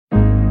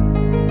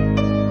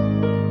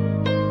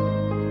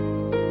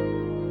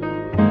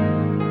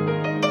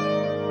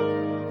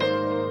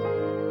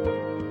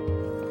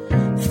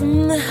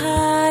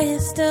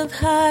of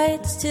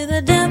heights to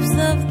the depths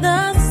of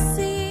the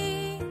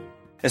sea.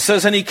 It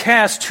says, and he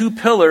cast two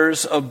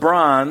pillars of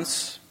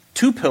bronze,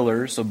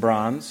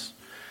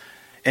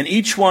 and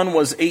each one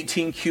was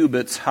 18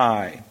 cubits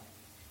high.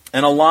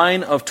 And a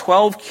line of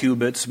 12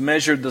 cubits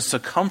measured the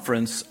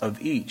circumference of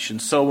each.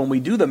 And so when we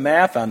do the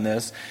math on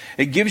this,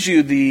 it gives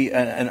you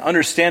an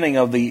understanding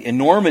of the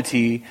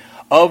enormity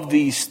of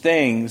these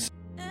things.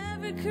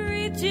 Every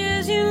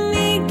creature's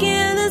unique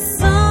in a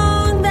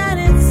song that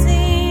it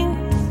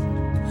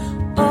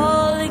sings,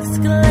 all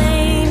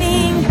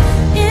exclaiming,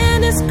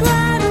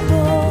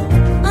 indescribable,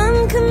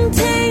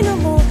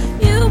 uncontainable.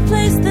 You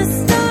place the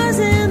stars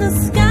in the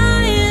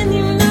sky and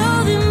you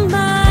know them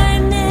by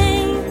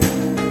name.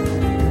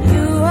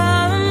 You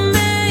are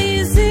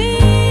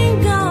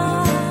amazing,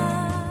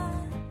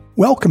 God.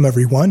 Welcome,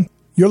 everyone.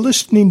 You're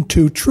listening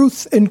to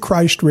Truth in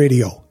Christ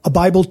Radio, a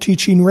Bible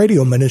teaching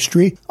radio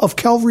ministry of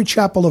Calvary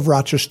Chapel of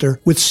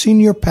Rochester with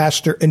senior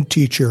pastor and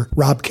teacher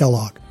Rob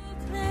Kellogg.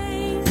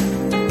 You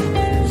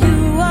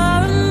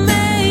are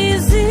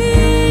amazing,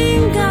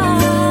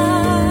 God.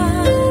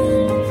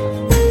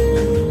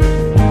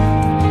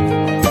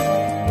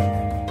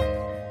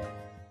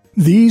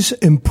 These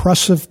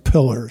impressive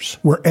pillars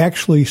were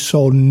actually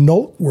so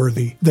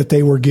noteworthy that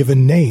they were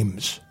given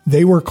names.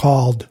 They were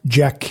called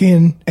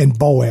Jachin and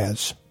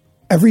Boaz.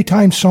 Every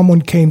time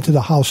someone came to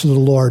the house of the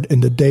Lord in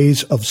the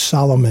days of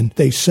Solomon,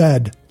 they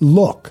said,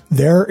 "Look,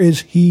 there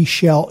is he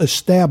shall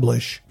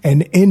establish,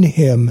 and in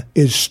him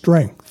is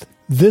strength."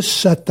 This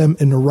set them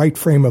in the right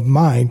frame of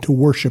mind to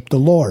worship the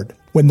Lord.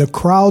 When the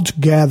crowds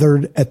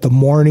gathered at the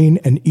morning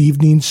and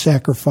evening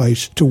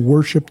sacrifice to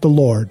worship the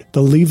Lord,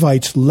 the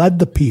Levites led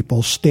the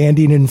people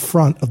standing in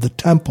front of the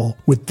temple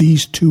with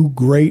these two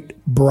great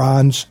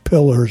bronze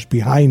pillars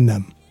behind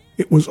them.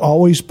 It was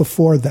always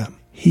before them,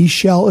 "He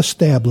shall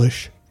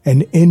establish,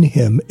 and in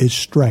him is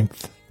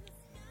strength."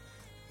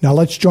 Now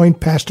let's join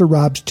Pastor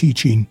Rob's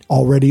teaching,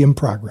 already in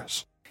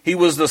progress. He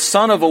was the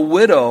son of a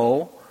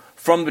widow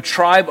from the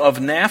tribe of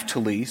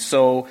Naphtali,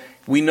 so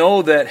we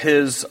know that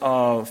his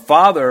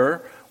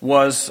father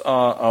was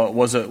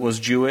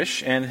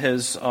Jewish and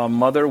his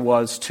mother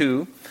was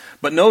too.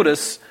 But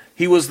notice,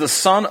 he was the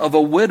son of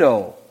a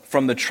widow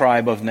from the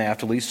tribe of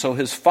Naphtali, so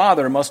his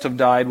father must have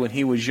died when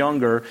he was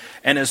younger,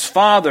 and his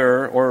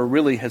father, or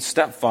really his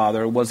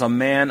stepfather, was a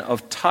man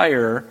of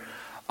Tyre,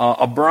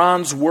 a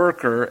bronze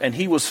worker, and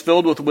he was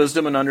filled with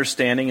wisdom and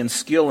understanding and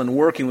skill in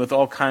working with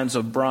all kinds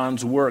of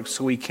bronze work.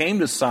 So he came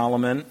to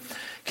Solomon,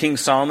 King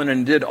Solomon,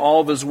 and did all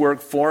of his work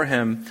for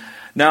him.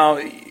 Now,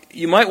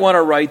 you might want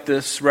to write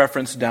this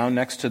reference down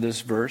next to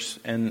this verse,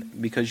 and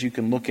because you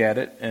can look at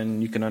it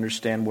and you can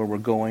understand where we're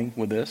going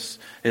with this.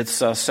 It's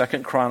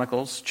 2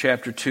 Chronicles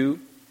chapter 2,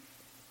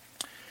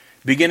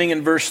 beginning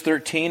in verse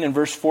 13 and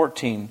verse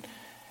 14.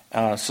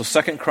 So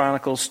 2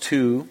 Chronicles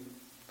 2,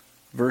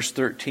 verse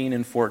 13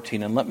 and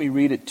 14. And let me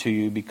read it to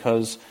you,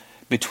 because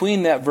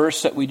between that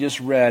verse that we just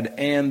read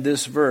and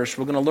this verse,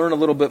 we're going to learn a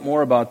little bit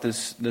more about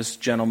this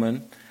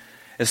gentleman.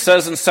 It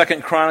says in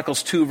 2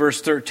 Chronicles 2, verse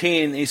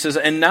 13, he says,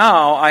 "And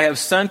now I have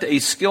sent a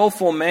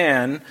skillful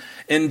man,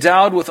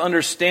 endowed with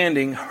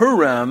understanding,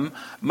 Huram,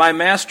 my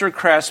master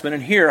craftsman."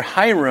 And here,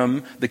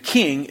 Hiram, the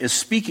king, is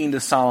speaking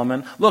to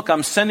Solomon. "Look,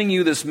 I'm sending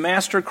you this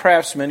master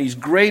craftsman. He's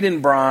great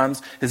in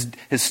bronze. His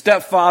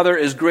stepfather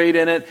is great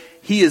in it.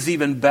 He is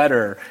even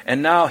better.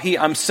 And now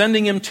I'm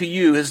sending him to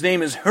you. His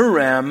name is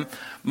Huram,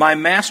 my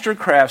master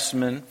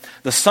craftsman,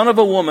 the son of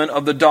a woman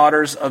of the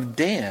daughters of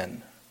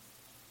Dan."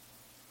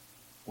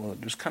 Well,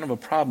 there's kind of a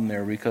problem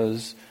there,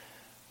 because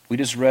we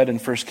just read in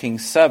 1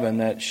 Kings 7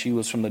 that she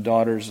was from the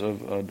daughters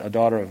of a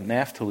daughter of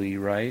Naphtali,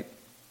 right?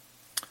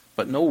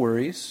 But no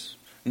worries.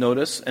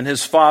 Notice, "And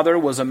his father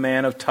was a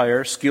man of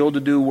Tyre, skilled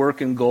to do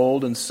work in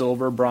gold and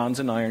silver, bronze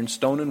and iron,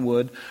 stone and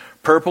wood,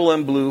 purple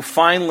and blue,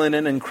 fine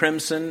linen and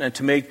crimson, and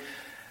to make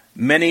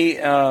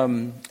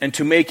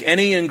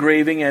any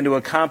engraving and to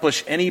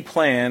accomplish any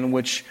plan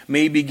which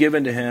may be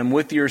given to him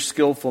with your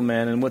skillful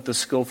men and with the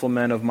skillful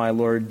men of my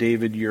lord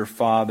David your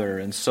father."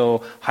 And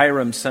so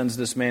Hiram sends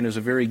this man who's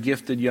a very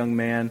gifted young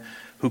man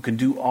who can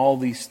do all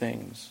these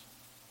things.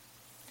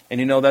 And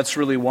you know, that's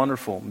really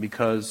wonderful,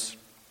 because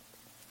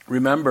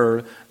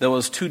remember, there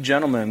was two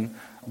gentlemen,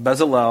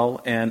 Bezalel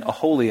and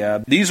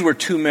Aholiab. These were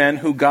two men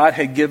who God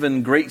had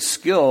given great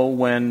skill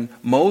when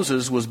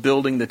Moses was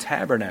building the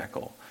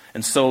tabernacle.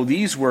 And so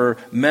these were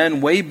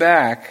men way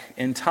back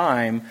in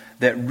time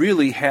that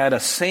really had a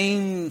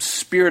same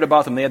spirit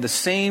about them. They had the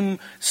same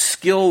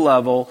skill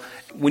level.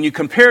 When you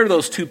compare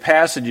those two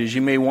passages,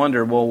 you may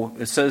wonder, well,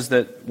 it says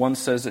that one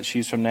says that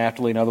she's from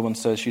Naphtali, another one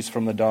says she's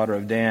from the daughter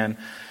of Dan.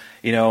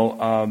 You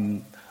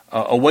know,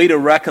 a way to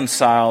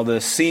reconcile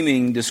the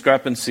seeming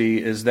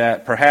discrepancy is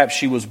that perhaps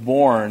she was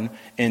born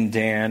in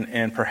Dan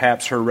and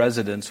perhaps her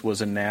residence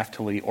was in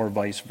Naphtali, or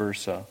vice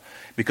versa.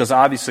 Because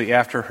obviously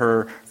after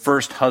her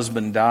first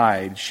husband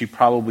died, she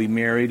probably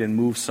married and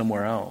moved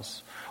somewhere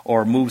else.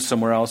 Or moved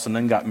somewhere else and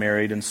then got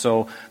married. And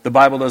so the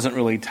Bible doesn't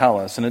really tell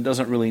us, and it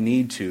doesn't really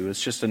need to.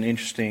 It's just an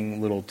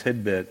interesting little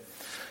tidbit.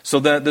 So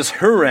that this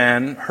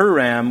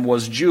Huram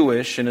was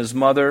Jewish, and his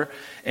mother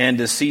and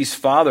deceased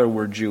father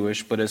were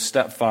Jewish, but his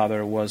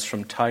stepfather was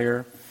from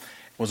Tyre,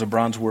 was a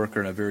bronze worker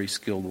and a very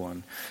skilled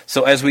one.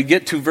 So as we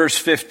get to verse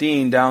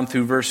 15 down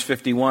through verse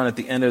 51 at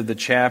the end of the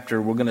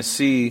chapter, we're going to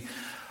see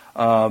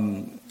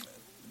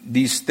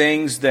these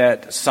things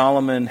that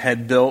Solomon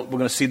had built. We're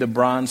going to see the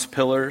bronze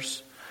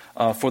pillars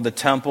for the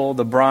temple,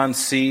 the bronze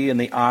sea and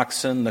the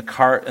oxen, the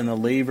cart and the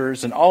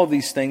lavers, and all of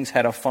these things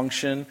had a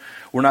function.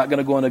 We're not going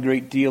to go into a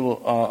great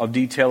deal of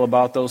detail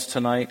about those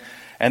tonight.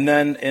 And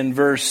then in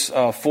verse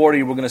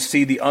 40, we're going to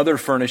see the other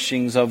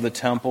furnishings of the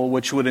temple,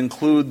 which would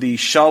include the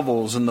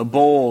shovels and the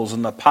bowls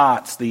and the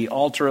pots, the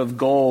altar of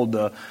gold,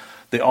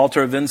 the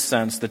altar of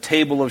incense, the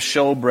table of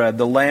showbread,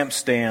 the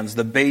lampstands,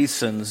 the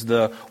basins,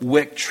 the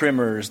wick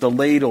trimmers, the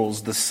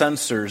ladles, the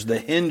censers, the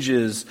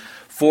hinges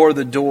for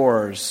the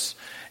doors.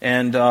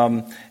 And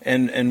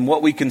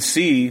what we can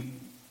see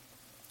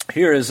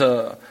here is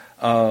a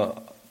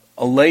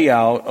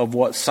layout of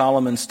what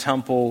Solomon's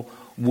temple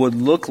would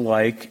look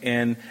like.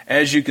 And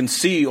as you can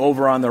see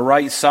over on the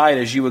right side,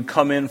 as you would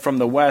come in from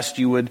the west,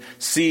 you would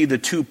see the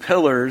two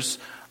pillars,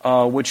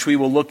 which we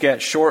will look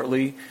at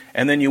shortly.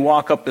 And then you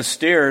walk up the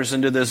stairs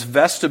into this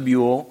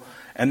vestibule.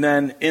 And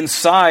then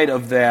inside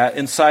of that,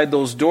 inside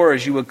those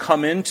doors, you would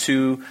come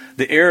into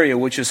the area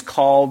which is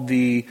called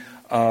the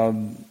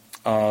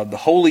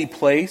holy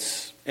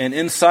place. And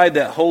inside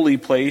that holy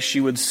place,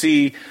 you would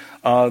see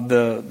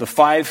the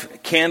 5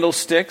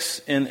 candlesticks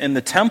in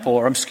the temple,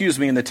 or excuse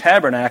me, in the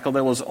tabernacle.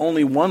 There was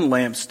only one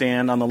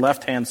lampstand on the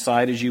left-hand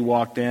side as you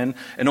walked in,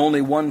 and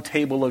only one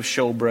table of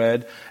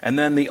showbread, and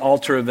then the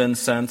altar of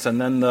incense, and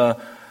then the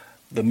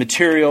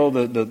material,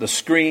 the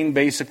screen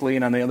basically,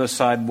 and on the other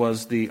side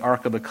was the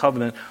Ark of the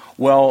Covenant.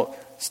 Well,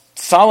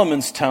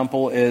 Solomon's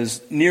temple is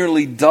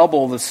nearly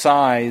double the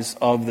size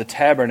of the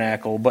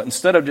tabernacle, but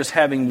instead of just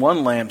having one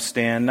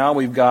lampstand, now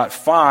we've got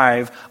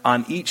 5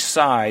 on each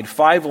side,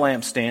 5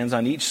 lampstands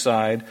on each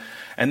side,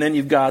 and then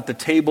you've got the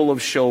table of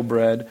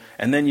showbread,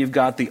 and then you've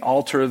got the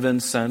altar of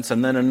incense,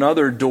 and then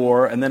another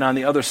door, and then on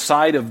the other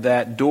side of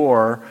that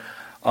door,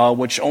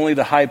 which only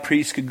the high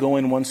priest could go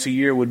in once a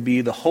year, would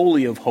be the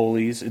Holy of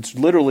Holies. It's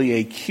literally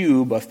a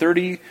cube, a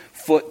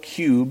 30-foot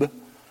cube,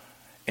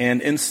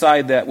 and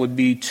inside that would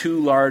be 2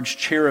 large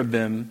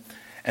cherubim,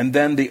 and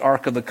then the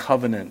Ark of the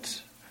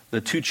Covenant. The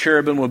 2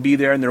 cherubim would be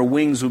there, and their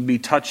wings would be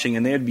touching,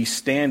 and they would be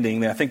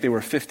standing. I think they were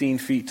 15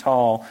 feet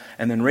tall,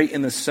 and then right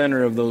in the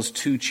center of those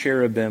 2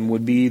 cherubim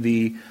would be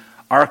the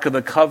Ark of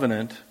the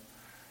Covenant.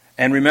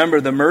 And remember,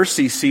 the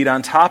mercy seat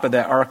on top of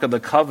that Ark of the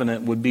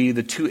Covenant would be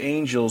the 2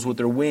 angels with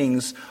their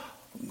wings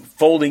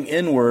folding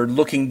inward,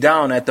 looking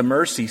down at the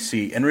mercy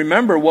seat. And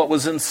remember what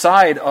was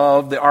inside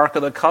of the Ark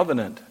of the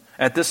Covenant.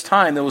 At this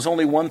time, there was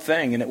only one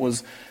thing, and it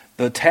was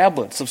the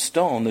tablets of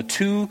stone, the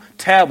 2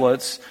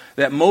 tablets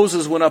that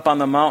Moses went up on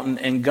the mountain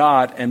and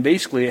got, and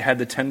basically it had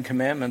the 10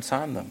 commandments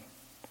on them.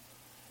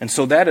 And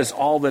so that is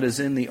all that is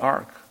in the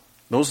ark.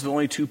 Those are the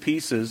only 2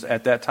 pieces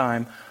at that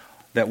time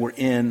that were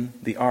in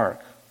the ark.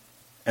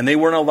 And they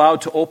weren't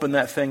allowed to open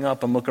that thing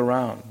up and look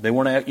around. They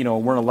weren't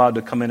allowed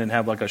to come in and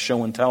have like a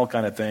show and tell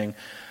kind of thing.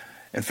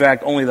 In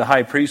fact, only the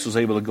high priest was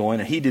able to go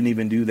in, and he didn't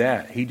even do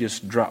that. He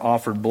just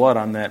offered blood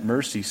on that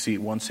mercy seat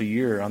once a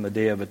year on the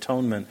Day of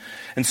Atonement.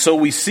 And so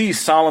we see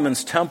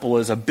Solomon's temple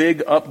as a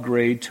big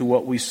upgrade to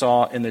what we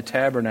saw in the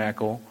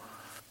tabernacle.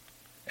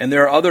 And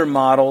there are other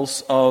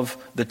models of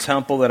the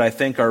temple that I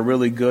think are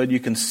really good. You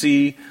can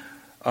see,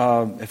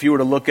 if you were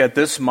to look at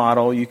this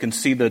model, you can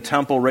see the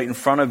temple right in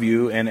front of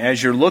you, and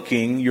as you're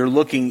looking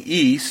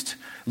east,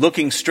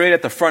 looking straight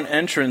at the front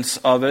entrance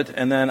of it,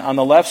 and then on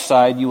the left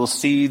side you will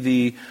see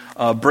the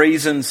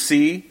brazen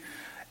sea,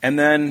 and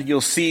then you'll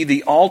see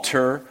the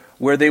altar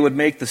where they would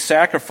make the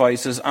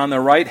sacrifices on the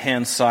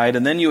right-hand side,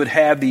 and then you would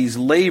have these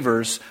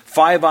lavers,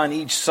 5 on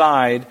each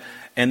side,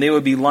 and they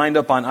would be lined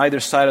up on either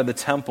side of the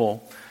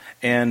temple,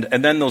 and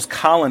then those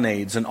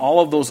colonnades and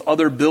all of those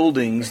other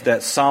buildings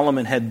that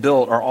Solomon had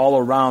built are all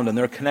around, and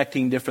they're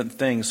connecting different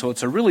things. So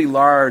it's a very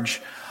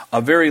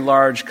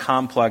large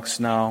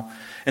complex now.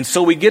 And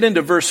so we get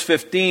into verse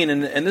 15,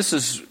 and this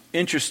is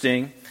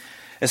interesting.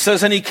 It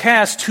says, "And he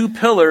cast 2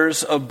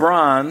 pillars of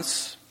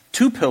bronze,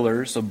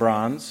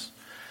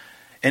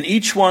 and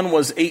each one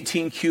was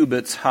 18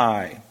 cubits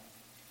high.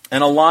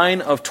 And a line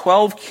of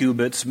 12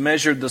 cubits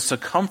measured the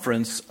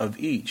circumference of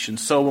each." And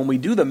so when we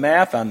do the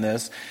math on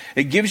this,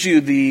 it gives you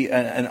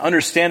an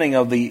understanding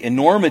of the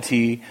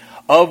enormity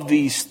of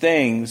these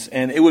things,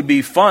 and it would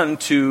be fun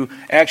to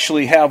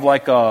actually have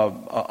like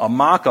a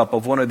mock-up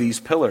of one of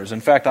these pillars. In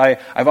fact,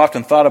 I've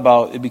often thought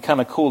about it'd be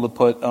kind of cool to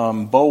put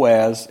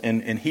Boaz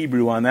in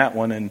Hebrew on that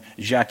one and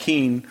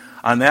Jachin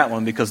on that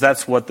one, because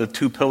that's what the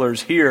 2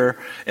 pillars here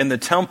in the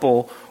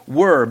temple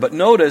were. But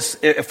notice,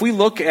 if we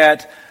look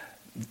at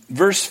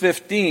verse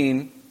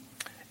 15,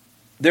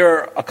 there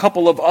are a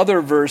couple of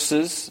other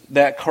verses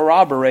that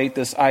corroborate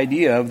this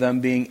idea of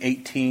them being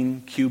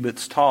 18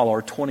 cubits tall,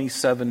 or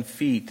 27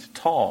 feet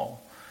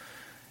tall.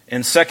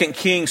 In 2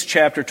 Kings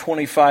chapter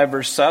 25,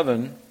 verse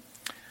 7,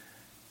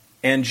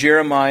 and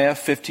Jeremiah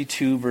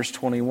 52, verse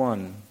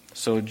 21.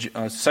 So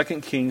 2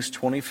 Kings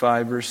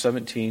 25, verse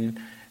 17,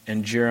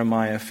 and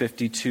Jeremiah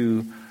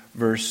 52,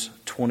 verse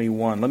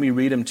 21. Let me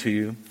read them to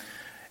you.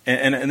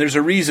 And there's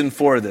a reason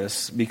for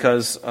this,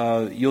 because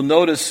you'll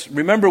notice,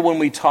 remember when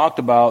we talked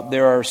about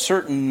there are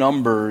certain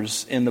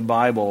numbers in the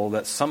Bible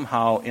that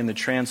somehow in the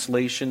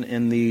translation,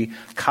 in the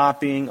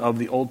copying of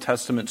the Old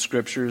Testament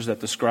scriptures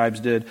that the scribes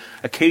did,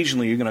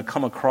 occasionally you're going to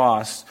come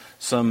across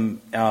some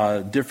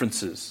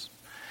differences.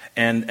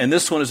 And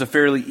this one is a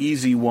fairly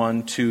easy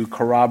one to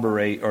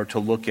corroborate or to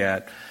look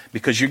at,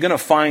 because you're going to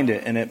find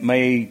it and it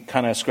may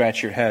kind of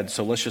scratch your head.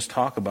 So let's just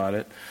talk about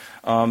it.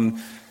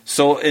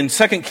 So in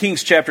 2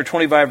 Kings chapter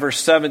 25, verse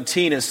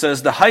 17, it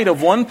says, the height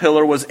of one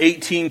pillar was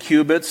 18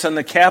 cubits, and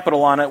the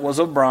capital on it was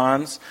of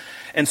bronze.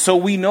 And so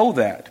we know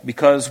that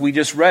because we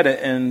just read it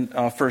in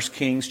 1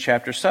 Kings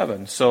chapter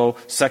 7. So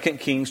 2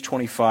 Kings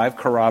 25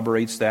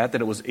 corroborates that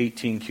it was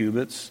 18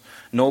 cubits.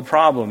 No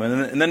problem.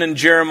 And then in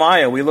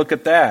Jeremiah, we look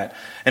at that.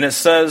 And it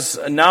says,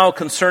 now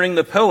concerning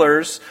the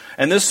pillars,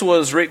 and this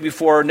was right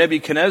before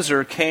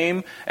Nebuchadnezzar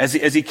came, as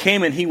he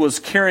came and he was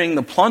carrying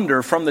the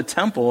plunder from the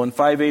temple in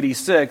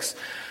 586,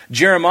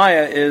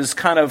 Jeremiah is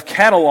kind of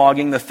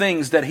cataloging the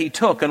things that he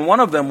took. And one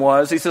of them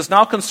was, he says,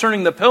 now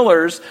concerning the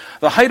pillars,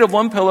 the height of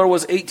one pillar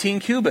was 18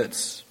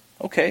 cubits.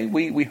 Okay,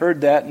 we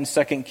heard that in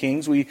 2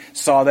 Kings. We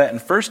saw that in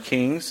 1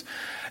 Kings.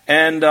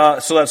 And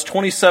so that's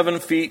 27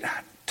 feet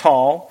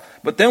tall.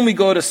 But then we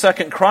go to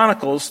 2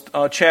 Chronicles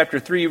chapter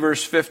 3,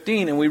 verse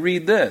 15, and we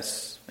read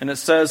this. And it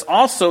says,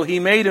 also he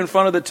made in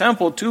front of the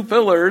temple 2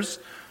 pillars,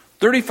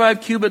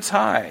 35 cubits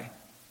high.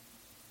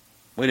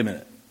 Wait a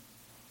minute.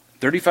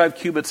 35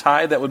 cubits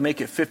high, that would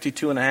make it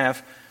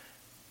 52.5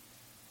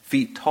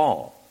 feet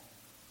tall.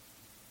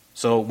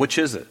 So which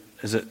is it?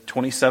 Is it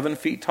 27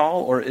 feet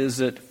tall, or is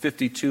it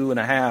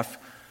 52.5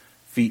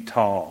 feet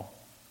tall?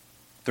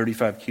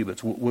 35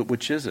 cubits.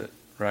 Which is it,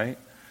 right?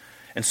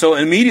 And so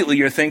immediately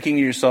you're thinking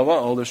to yourself,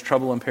 oh, there's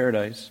trouble in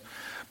paradise.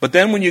 But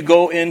then when you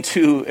go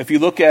into, if you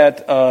look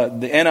at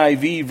the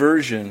NIV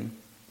version,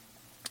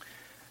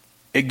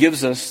 it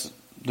gives us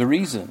the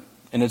reason.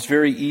 And it's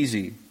very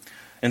easy.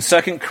 In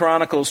 2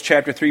 Chronicles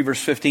chapter 3, verse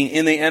 15,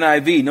 in the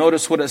NIV,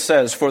 notice what it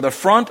says. For the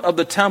front of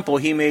the temple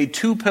he made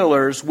 2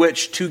 pillars,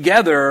 which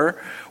together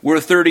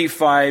were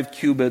 35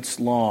 cubits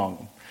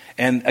long.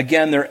 And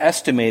again, they're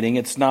estimating.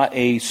 It's not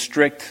a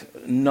strict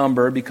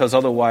number, because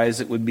otherwise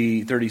it would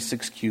be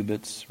 36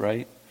 cubits,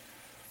 right?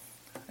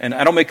 And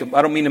I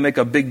don't mean to make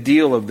a big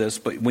deal of this,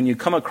 but when you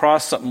come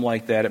across something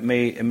like that, it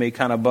may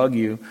kind of bug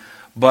you.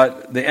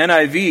 But the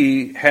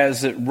NIV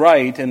has it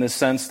right in the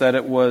sense that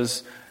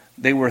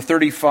they were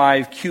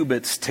 35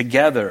 cubits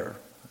together.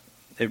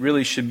 It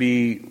really should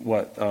be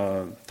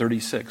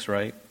 36,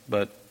 right?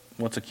 But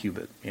what's a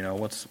cubit? You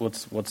know,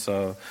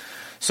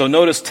 so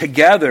notice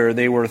together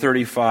they were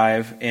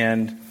 35,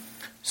 and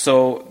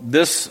so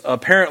this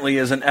apparently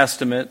is an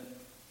estimate.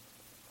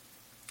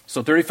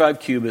 So 35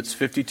 cubits,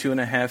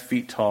 52.5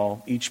 feet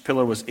tall. Each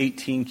pillar was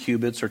 18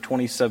 cubits or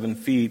 27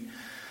 feet.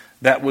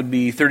 That would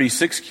be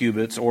 36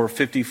 cubits or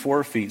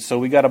 54 feet. So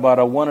we got about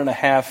a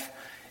 1.5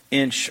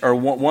 inch or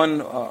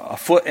a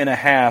foot and a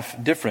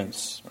half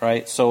difference,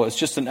 right? So it's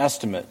just an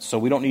estimate. So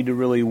we don't need to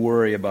really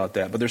worry about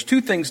that. But there's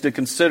 2 things to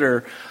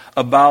consider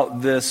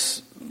about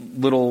this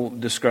little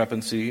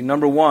discrepancy.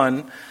 Number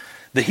one,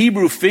 the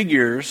Hebrew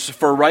figures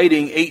for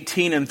writing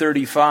 18 and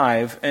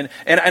 35. And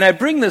I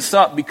bring this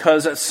up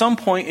because at some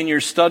point in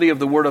your study of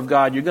the Word of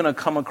God, you're going to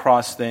come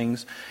across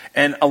things.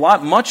 And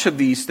much of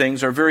these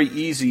things are very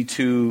easy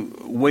to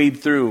wade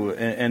through.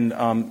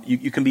 And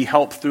you can be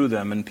helped through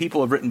them. And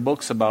people have written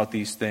books about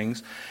these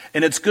things.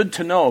 And it's good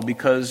to know,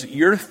 because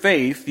your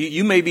faith,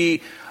 you may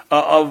be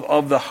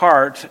of the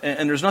heart,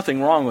 and there's nothing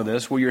wrong with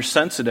this, where you're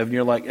sensitive and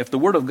you're like, if the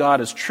Word of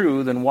God is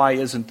true, then why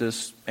isn't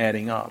this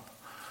adding up?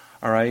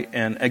 All right,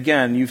 and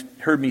again, you've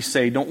heard me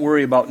say, don't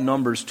worry about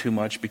numbers too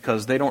much,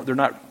 because they're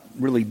not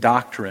really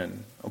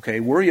doctrine. Okay,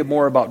 worry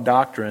more about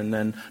doctrine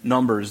than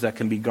numbers that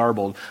can be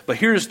garbled. But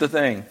here's the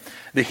thing: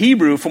 the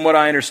Hebrew, from what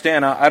I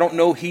understand, I don't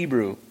know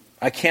Hebrew.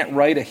 I can't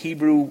write a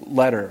Hebrew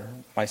letter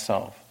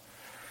myself.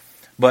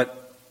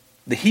 But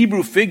the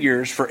Hebrew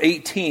figures for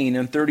 18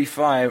 and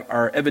 35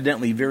 are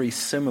evidently very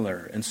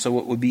similar, and so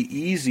it would be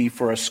easy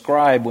for a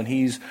scribe when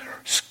he's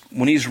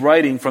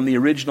writing from the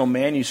original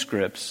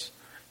manuscripts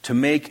to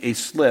make a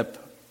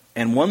slip,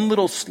 and one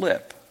little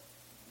slip,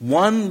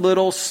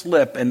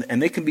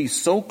 and they can be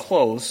so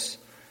close,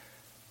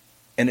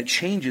 and it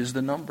changes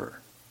the number.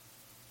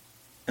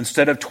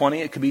 Instead of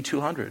 20, it could be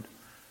 200.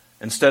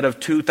 Instead of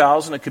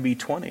 2,000, it could be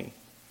 20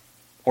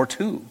 or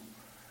 2.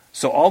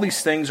 So all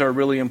these things are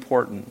really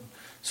important.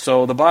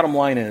 So the bottom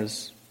line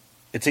is,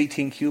 it's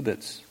 18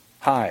 cubits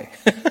high,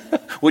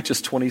 which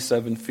is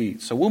 27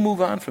 feet. So we'll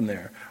move on from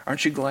there.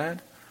 Aren't you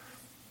glad?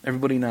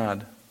 Everybody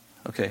nod.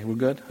 Okay, we're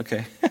good?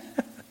 Okay.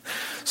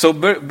 So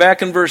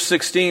back in verse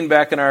 16,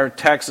 back in our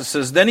text, it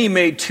says, then he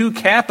made 2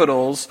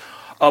 capitals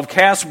of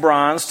cast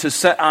bronze to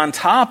set on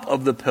top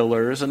of the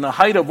pillars, and the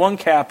height of one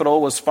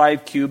capital was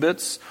 5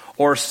 cubits,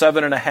 or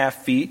 7.5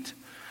 feet.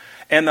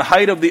 And the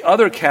height of the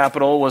other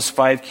capital was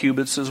 5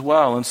 cubits as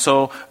well. And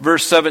so,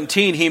 verse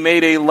 17, he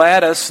made a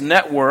lattice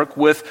network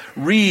with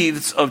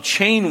wreaths of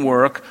chain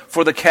work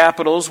for the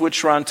capitals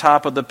which were on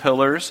top of the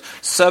pillars,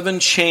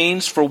 7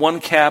 chains for one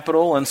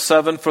capital and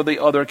 7 for the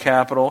other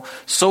capital.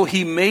 So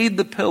he made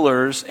the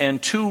pillars and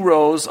 2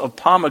 rows of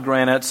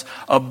pomegranates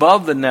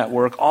above the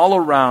network all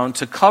around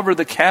to cover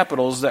the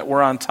capitals that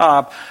were on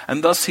top,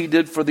 and thus he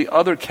did for the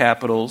other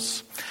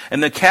capitals.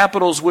 And the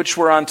capitals which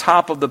were on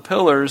top of the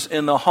pillars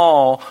in the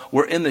hall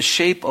were in the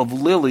shape of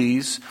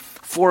lilies,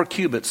 4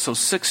 cubits, so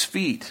 6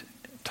 feet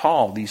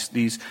tall, these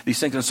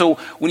things. And so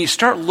when you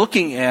start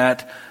looking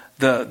at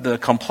the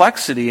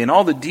complexity and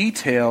all the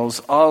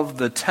details of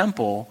the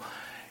temple,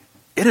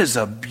 it is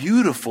a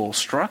beautiful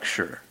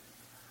structure.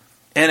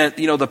 And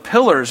the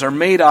pillars are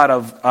made out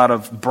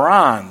of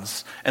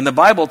bronze. And the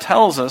Bible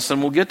tells us,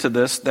 and we'll get to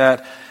this,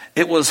 that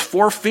it was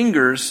 4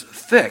 fingers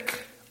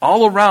thick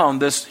all around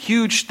this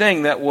huge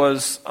thing that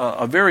was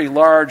a very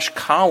large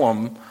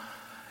column.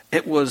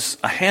 It was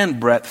a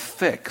handbreadth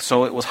thick,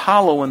 so it was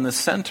hollow in the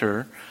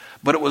center,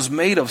 but it was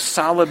made of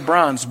solid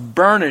bronze,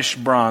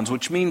 burnished bronze,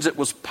 which means it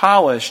was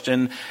polished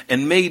and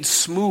made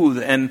smooth.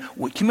 And can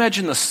you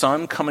imagine the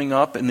sun coming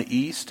up in the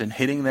east and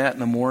hitting that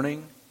in the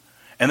morning?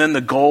 And then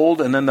the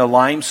gold, and then the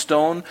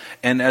limestone,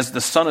 and as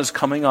the sun is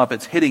coming up,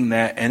 it's hitting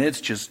that, and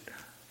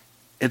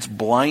it's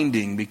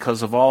blinding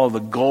because of all of the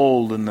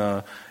gold and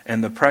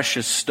the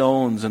precious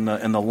stones and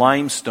the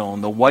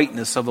limestone, the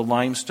whiteness of the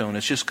limestone.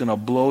 It's just going to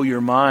blow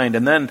your mind.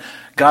 And then,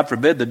 God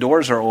forbid, the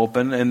doors are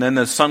open, and then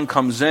the sun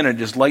comes in and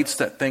just lights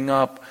that thing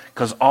up,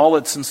 because all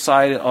that's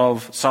inside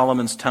of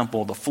Solomon's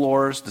temple, the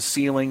floors, the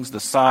ceilings, the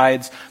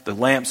sides, the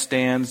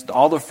lampstands,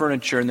 all the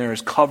furniture in there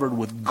is covered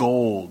with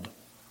gold.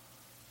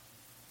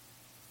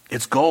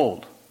 It's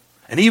gold.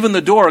 And even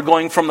the door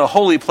going from the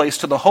holy place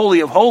to the Holy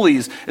of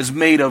Holies is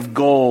made of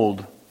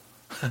gold.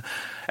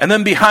 And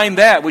then behind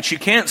that, which you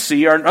can't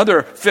see, are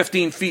another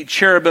 15 feet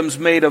cherubims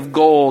made of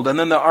gold. And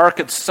then the ark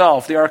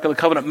itself, the Ark of the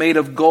Covenant, made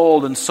of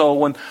gold. And so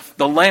when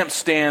the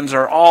lampstands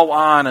are all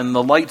on and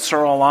the lights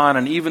are all on,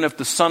 and even if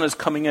the sun is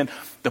coming in,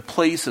 the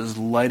place is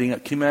lighting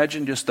up. Can you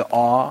imagine just the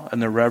awe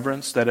and the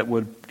reverence that it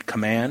would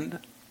command?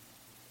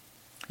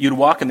 You'd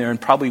walk in there and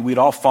probably we'd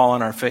all fall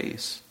on our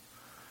face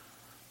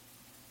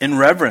in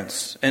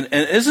reverence. And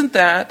isn't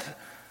that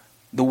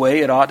the way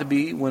it ought to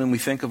be when we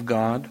think of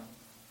God?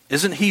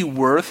 Isn't He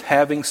worth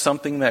having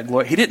something that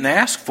glory? He didn't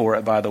ask for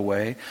it, by the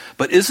way,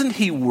 but isn't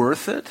He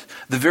worth it?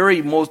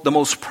 The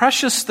most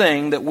precious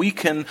thing that we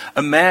can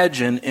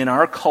imagine in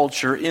our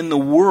culture, in the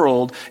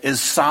world,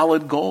 is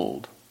solid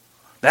gold.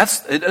 I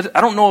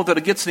don't know that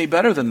it gets any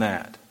better than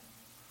that.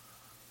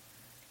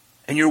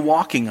 And you're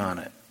walking on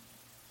it.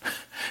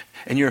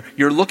 And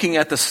you're looking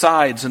at the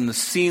sides and the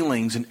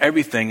ceilings and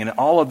everything, and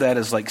all of that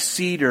is like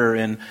cedar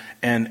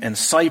and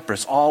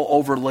cypress, all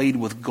overlaid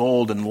with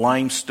gold and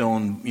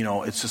limestone.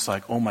 It's just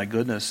like, oh my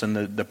goodness, and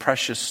the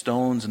precious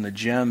stones and the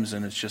gems,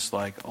 and it's just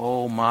like,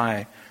 oh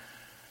my.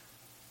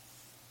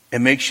 It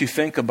makes you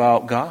think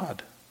about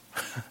God.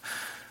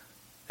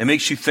 It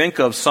makes you think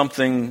of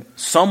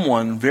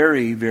someone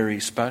very, very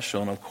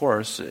special, and of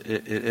course,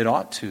 it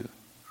ought to.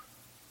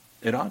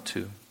 It ought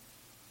to.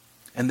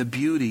 And the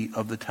beauty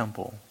of the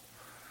temple.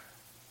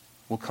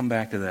 We'll come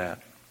back to that.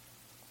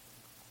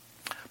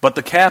 But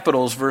the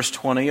capitals, verse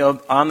 20,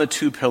 on the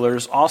 2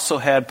 pillars also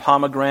had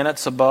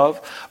pomegranates above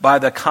by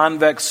the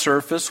convex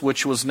surface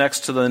which was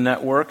next to the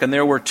network. And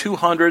there were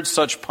 200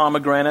 such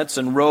pomegranates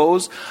in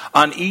rows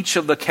on each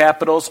of the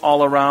capitals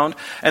all around.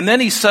 And then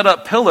he set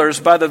up pillars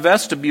by the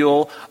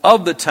vestibule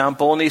of the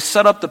temple. And he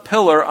set up the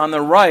pillar on the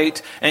right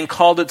and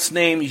called its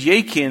name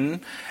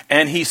Yakin.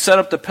 And he set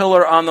up the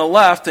pillar on the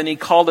left, and he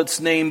called its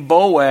name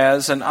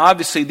Boaz. And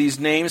obviously these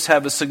names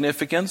have a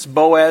significance.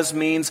 Boaz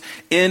means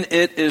in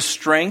it is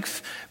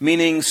strength,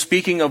 meaning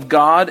speaking of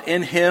God,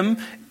 in him,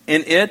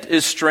 in it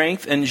is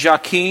strength. And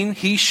Jakin,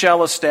 he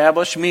shall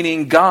establish,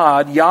 meaning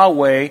God,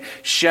 Yahweh,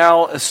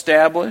 shall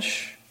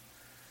establish.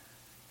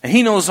 And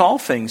he knows all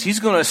things. He's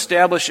going to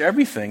establish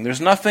everything. There's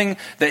nothing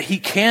that he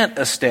can't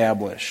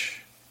establish.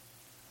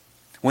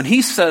 When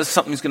he says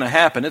something's going to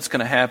happen, it's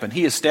going to happen.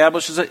 He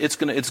establishes it,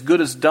 it's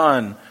good as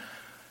done.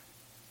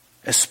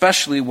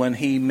 Especially when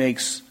he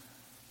makes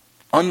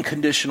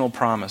unconditional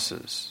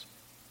promises.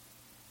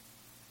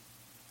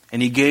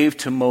 And he gave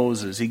to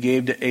Moses, he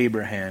gave to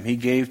Abraham, he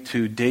gave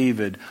to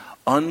David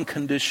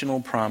unconditional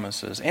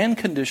promises, and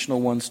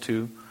conditional ones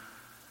too.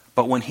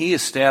 But when he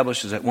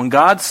establishes it, when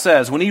God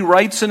says, when he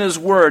writes in his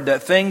word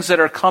that things that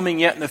are coming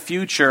yet in the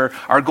future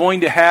are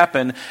going to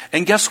happen,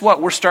 and guess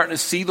what? We're starting to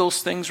see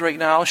those things right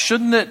now.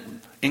 Shouldn't it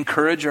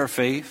encourage our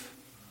faith?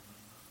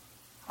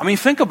 I mean,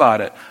 think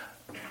about it.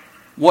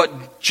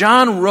 What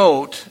John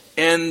wrote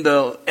in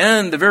the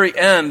very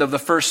end of the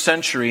first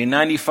century, in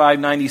 95,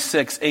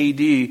 96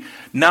 AD,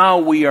 now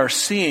we are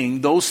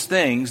seeing those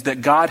things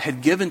that God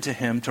had given to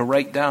him to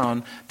write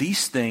down.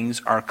 These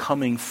things are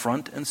coming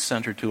front and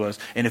center to us.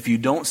 And if you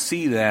don't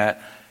see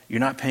that, you're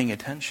not paying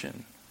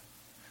attention.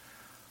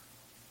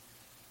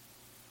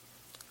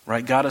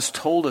 Right? God has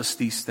told us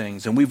these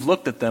things, and we've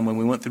looked at them when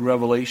we went through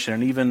Revelation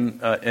and even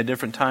at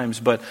different times.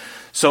 But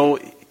so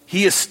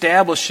he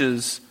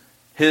establishes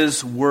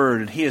his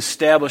word, and he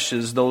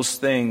establishes those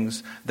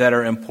things that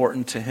are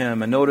important to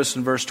him. And notice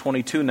in verse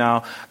 22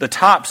 now, the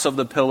tops of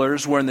the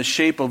pillars were in the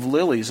shape of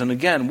lilies. And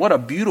again, what a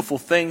beautiful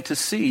thing to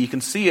see. You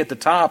can see at the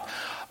top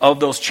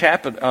of those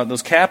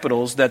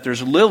capitals that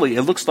there's lily.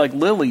 It looks like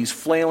lilies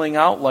flailing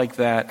out like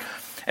that.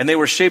 And they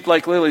were shaped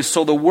like lilies,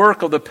 so the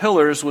work of the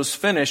pillars was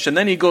finished. And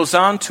then he goes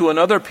on to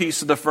another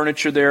piece of the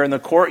furniture there in the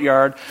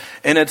courtyard,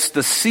 and it's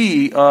the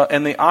sea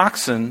and the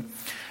oxen.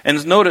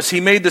 And notice,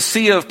 he made the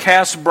sea of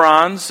cast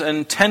bronze,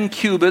 and 10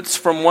 cubits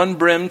from one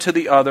brim to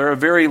the other, a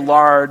very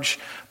large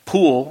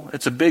pool.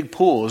 It's a big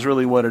pool is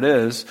really what it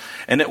is.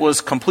 And it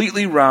was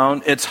completely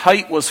round. Its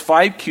height was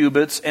 5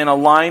 cubits, and a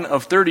line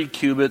of 30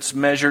 cubits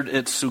measured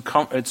its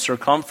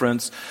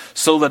circumference.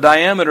 So the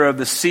diameter of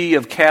the sea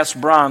of cast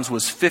bronze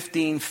was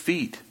 15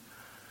 feet.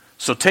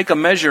 So take a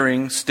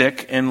measuring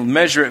stick and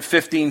measure it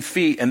 15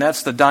 feet, and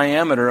that's the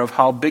diameter of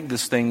how big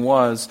this thing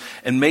was,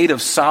 and made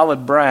of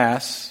solid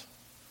brass.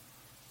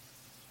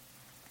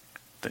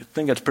 I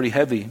think that's pretty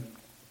heavy,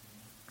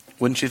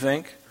 wouldn't you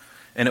think?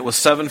 And it was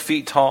 7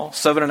 feet tall,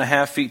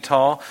 7.5 feet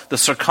tall. The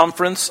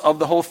circumference of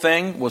the whole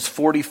thing was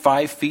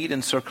 45 feet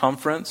in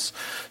circumference.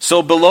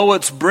 So below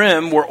its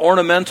brim were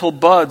ornamental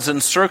buds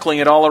encircling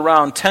it all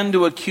around, 10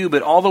 to a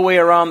cubit, all the way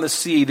around the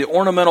sea. The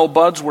ornamental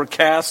buds were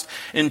cast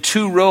in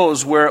 2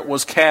 rows where it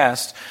was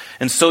cast.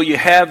 And so you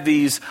have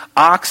these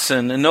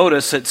oxen, and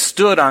notice it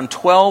stood on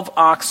 12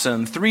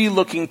 oxen, 3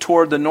 looking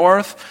toward the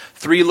north,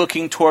 3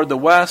 looking toward the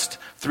west,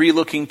 3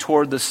 looking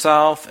toward the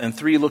south, and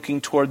 3 looking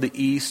toward the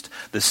east.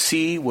 The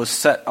sea was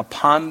set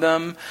upon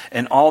them,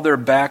 and all their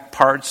back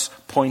parts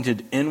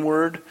pointed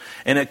inward.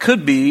 And it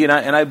could be, and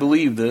I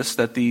believe this,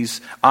 that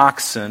these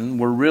oxen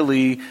were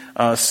really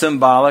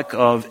symbolic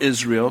of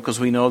Israel,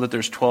 because we know that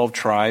there's 12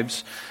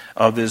 tribes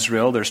of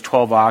Israel. There's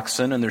 12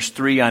 oxen, and there's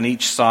 3 on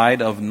each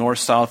side of north,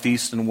 south,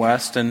 east, and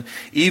west. And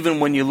even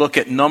when you look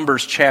at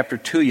Numbers chapter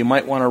 2, you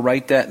might want to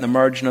write that in the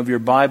margin of your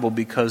Bible,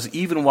 because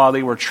even while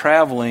they were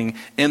traveling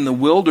in the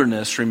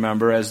wilderness,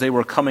 remember, as they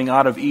were coming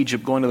out of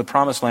Egypt, going to the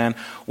promised land,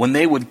 when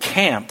they would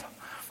camp,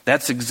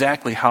 that's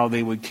exactly how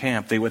they would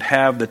camp. They would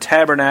have the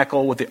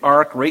tabernacle with the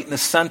ark right in the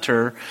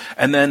center,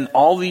 and then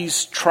all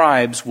these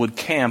tribes would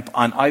camp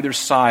on either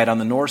side, on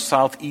the north,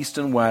 south, east,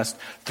 and west,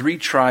 3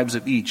 tribes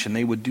of each, and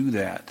they would do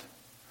that.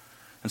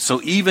 And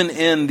so even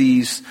in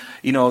these,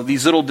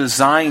 these little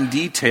design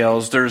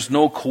details, there's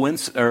no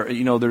coincidence,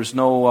 or there's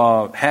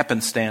no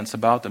happenstance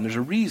about them. There's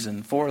a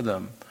reason for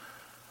them.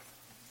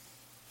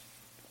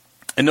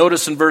 And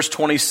notice in verse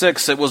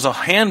 26, it was a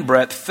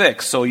handbreadth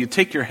thick. So you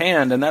take your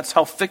hand, and that's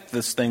how thick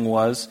this thing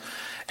was.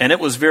 And it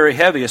was very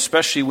heavy,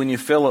 especially when you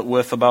fill it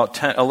with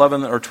about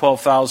 11 or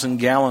 12,000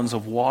 gallons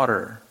of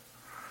water.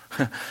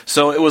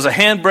 So it was a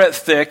handbreadth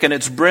thick, and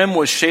its brim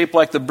was shaped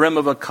like the brim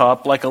of a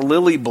cup, like a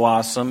lily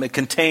blossom. It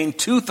contained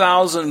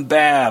 2,000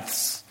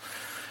 baths.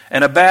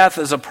 And a bath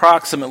is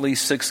approximately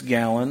 6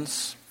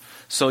 gallons.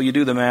 So you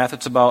do the math,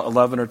 it's about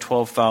 11 or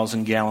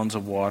 12,000 gallons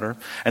of water.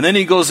 And then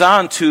he goes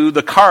on to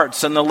the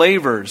carts and the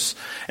lavers.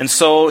 And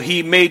so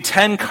he made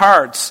 10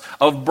 carts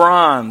of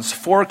bronze.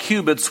 4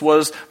 cubits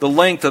was the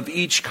length of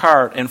each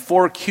cart, and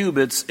 4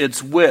 cubits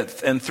its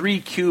width, and 3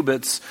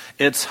 cubits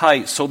its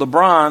height. So the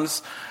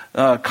bronze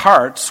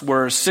carts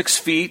were 6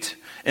 feet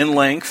in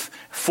length,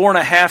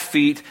 4.5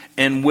 feet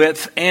in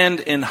width and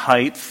in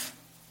height,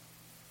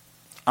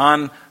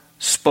 on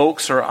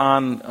spokes or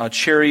on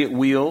chariot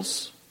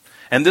wheels.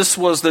 And this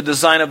was the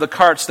design of the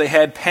carts. They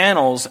had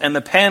panels, and the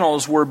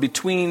panels were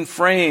between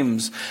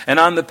frames. And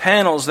on the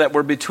panels that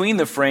were between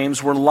the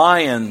frames were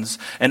lions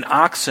and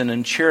oxen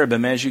and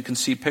cherubim, as you can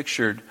see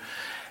pictured.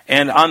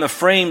 And on the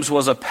frames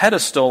was a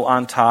pedestal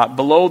on top.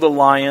 Below the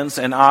lions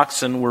and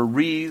oxen were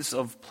wreaths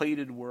of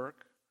plated work.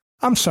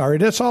 I'm sorry,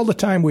 that's all the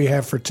time we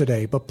have for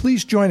today, but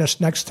please join us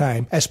next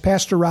time as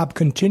Pastor Rob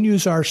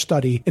continues our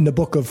study in the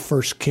book of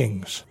 1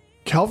 Kings.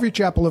 Calvary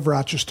Chapel of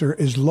Rochester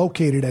is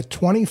located at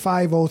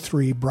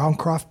 2503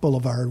 Browncroft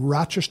Boulevard,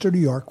 Rochester, New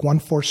York,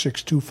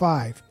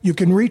 14625. You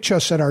can reach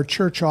us at our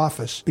church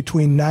office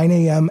between 9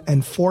 a.m.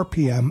 and 4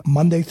 p.m.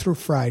 Monday through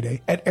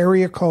Friday at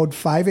area code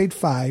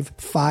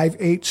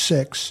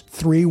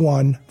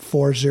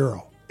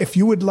 585-586-3140. If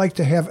you would like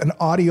to have an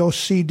audio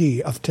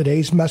CD of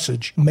today's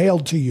message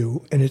mailed to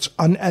you in its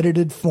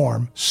unedited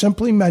form,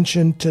 simply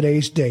mention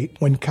today's date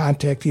when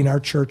contacting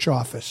our church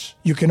office.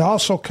 You can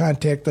also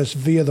contact us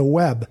via the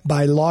web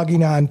by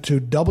logging on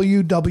to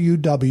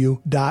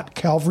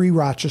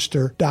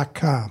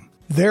www.calvaryrochester.com.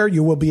 There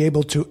you will be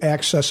able to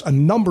access a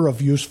number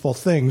of useful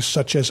things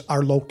such as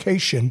our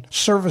location,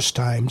 service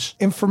times,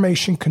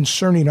 information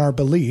concerning our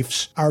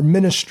beliefs, our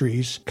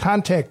ministries,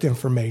 contact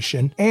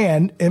information,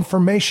 and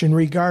information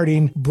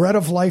regarding Bread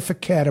of Life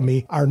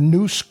Academy, our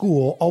new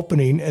school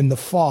opening in the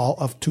fall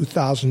of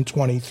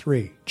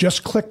 2023.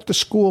 Just click the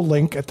school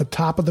link at the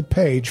top of the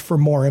page for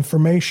more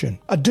information.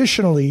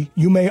 Additionally,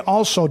 you may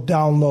also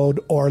download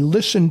or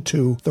listen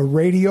to the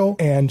radio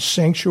and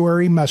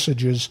sanctuary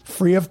messages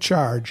free of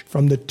charge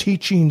from the teaching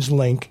teachings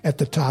link at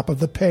the top of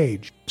the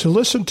page. To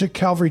listen to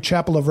Calvary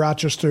Chapel of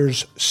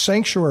Rochester's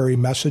Sanctuary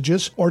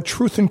messages or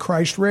Truth in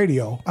Christ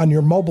Radio on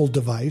your mobile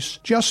device,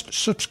 just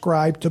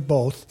subscribe to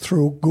both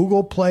through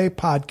Google Play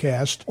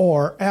Podcast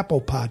or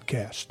Apple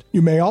Podcast.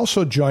 You may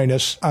also join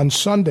us on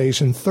Sundays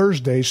and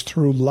Thursdays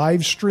through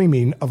live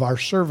streaming of our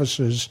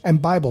services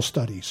and Bible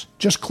studies.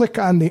 Just click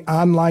on the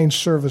online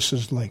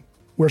services link.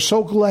 We're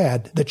so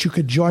glad that you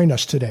could join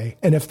us today,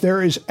 and if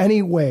there is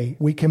any way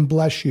we can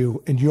bless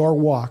you in your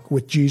walk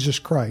with Jesus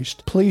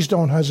Christ, please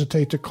don't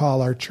hesitate to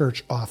call our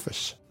church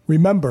office.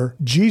 Remember,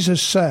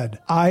 Jesus said,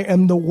 "I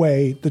am the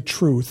way, the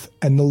truth,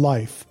 and the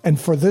life,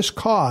 and for this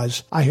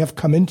cause I have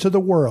come into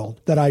the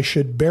world, that I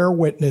should bear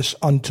witness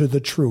unto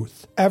the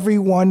truth.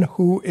 Everyone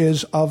who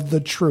is of the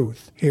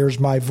truth hears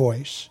my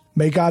voice."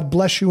 May God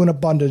bless you in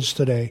abundance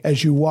today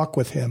as you walk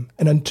with Him,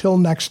 and until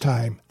next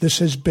time, this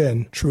has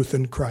been Truth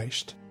in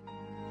Christ.